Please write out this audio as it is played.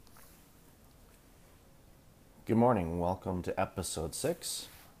Good morning. Welcome to episode 6,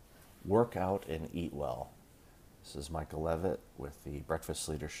 Work Out and Eat Well. This is Michael Levitt with the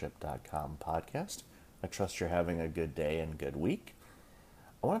breakfastleadership.com podcast. I trust you're having a good day and good week.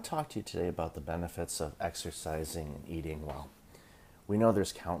 I want to talk to you today about the benefits of exercising and eating well. We know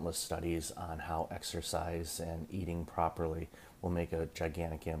there's countless studies on how exercise and eating properly will make a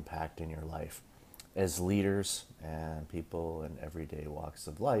gigantic impact in your life. As leaders and people in everyday walks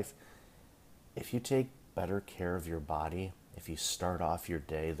of life, if you take better care of your body, if you start off your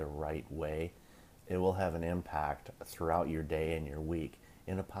day the right way, it will have an impact throughout your day and your week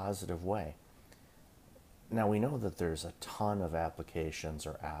in a positive way. Now, we know that there's a ton of applications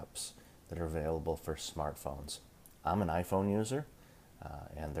or apps that are available for smartphones. I'm an iPhone user,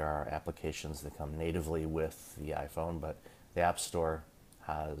 and there are applications that come natively with the iPhone, but the App Store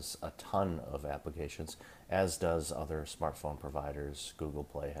has a ton of applications, as does other smartphone providers. Google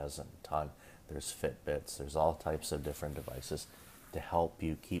Play has a ton. There's Fitbits. There's all types of different devices to help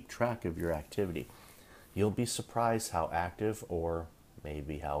you keep track of your activity. You'll be surprised how active or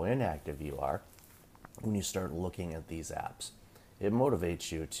maybe how inactive you are when you start looking at these apps. It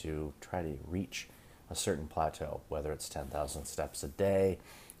motivates you to try to reach a certain plateau, whether it's 10,000 steps a day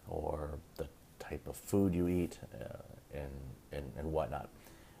or the type of food you eat and whatnot.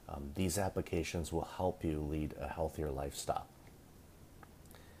 These applications will help you lead a healthier lifestyle.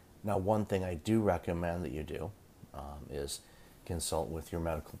 Now, one thing I do recommend that you do is consult with your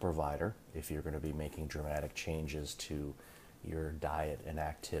medical provider if you're going to be making dramatic changes to your diet and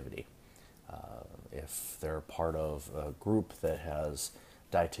activity. If they're part of a group that has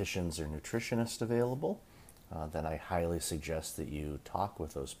dietitians or nutritionists available, then I highly suggest that you talk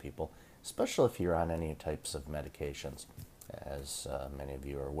with those people, especially if you're on any types of medications. As many of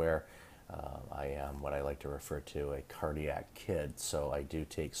you are aware, I am what I like to refer to a cardiac kid, so I do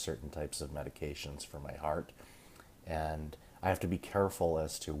take certain types of medications for my heart, and I have to be careful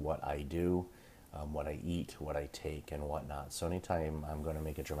as to what I do, what I eat, what I take, and whatnot. So anytime I'm going to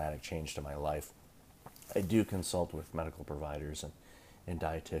make a dramatic change to my life, I do consult with medical providers and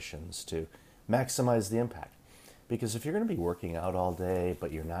dietitians to maximize the impact. Because if you're going to be working out all day,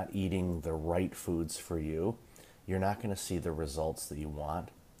 but you're not eating the right foods for you, you're not going to see the results that you want.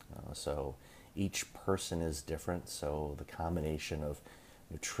 So each person is different, so the combination of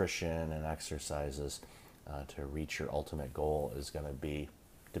nutrition and exercises to reach your ultimate goal is going to be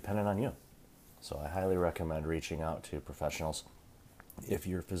dependent on you. So I highly recommend reaching out to professionals. If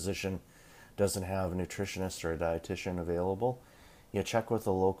your physician doesn't have a nutritionist or a dietitian available, check with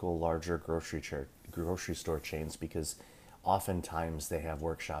the local larger grocery store chains, because oftentimes they have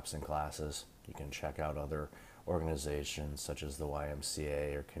workshops and classes. You can check out other organizations such as the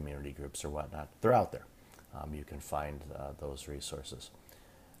YMCA or community groups or whatnot. They're out there. You can find those resources.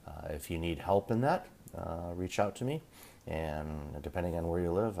 If you need help in that, reach out to me, and depending on where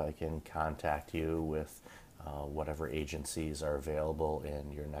you live, I can contact you with whatever agencies are available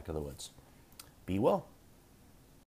in your neck of the woods. Be well.